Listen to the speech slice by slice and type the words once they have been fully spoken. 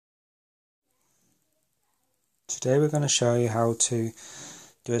Today we're going to show you how to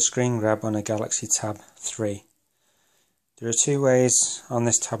do a screen grab on a Galaxy Tab 3. There are two ways on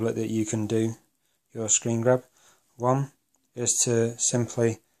this tablet that you can do your screen grab. One is to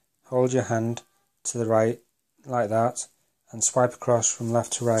simply hold your hand to the right like that and swipe across from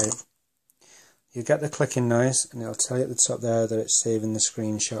left to right. You get the clicking noise and it'll tell you at the top there that it's saving the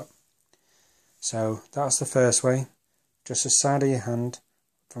screenshot. So that's the first way. Just the side of your hand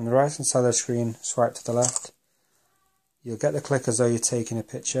from the right hand side of the screen, swipe to the left. You'll get the click as though you're taking a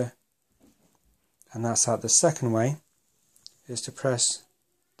picture, and that's that. The second way is to press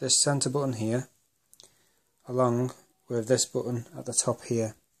this center button here along with this button at the top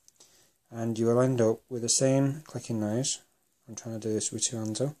here, and you will end up with the same clicking noise. I'm trying to do this with two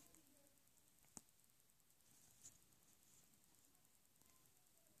hands up.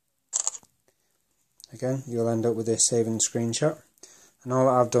 Again, you'll end up with this saving screenshot, and all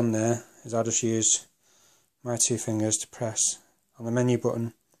that I've done there is I just used my two fingers to press on the menu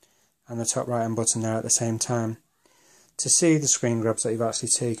button and the top right hand button there at the same time. To see the screen grabs that you've actually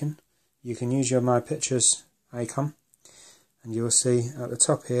taken, you can use your My Pictures icon, and you will see at the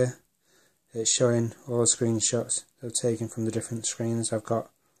top here it's showing all the screenshots that I've taken from the different screens I've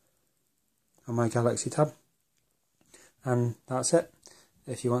got on my Galaxy Tab. And that's it.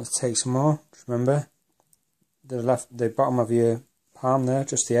 If you want to take some more, just remember the bottom of your palm there,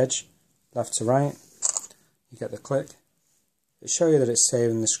 just the edge, left to right. You get the click. It'll show you that it's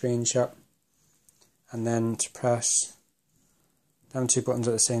saving the screenshot, and then to press them two buttons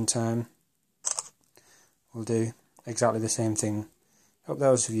at the same time will do exactly the same thing. Hope that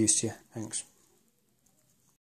was of use to you. Thanks.